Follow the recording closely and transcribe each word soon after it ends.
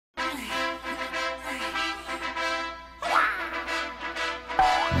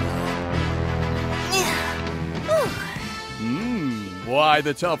Why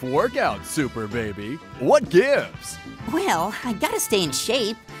the tough workout, Superbaby? What gives? Well, I gotta stay in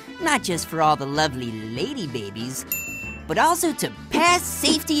shape, not just for all the lovely lady babies, but also to pass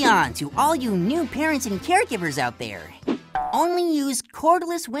safety on to all you new parents and caregivers out there. Only use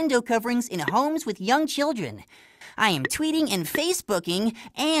cordless window coverings in homes with young children. I am tweeting and Facebooking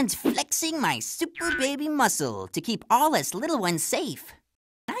and flexing my Superbaby muscle to keep all us little ones safe.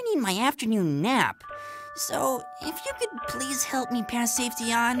 I need my afternoon nap, so if you could please help me pass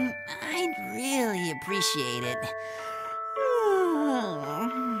safety on, I'd really appreciate it.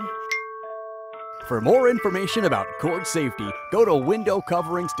 For more information about cord safety, go to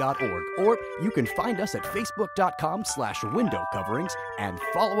windowcoverings.org, or you can find us at facebook.com/windowcoverings and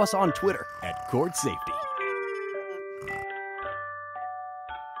follow us on Twitter @cordsafety.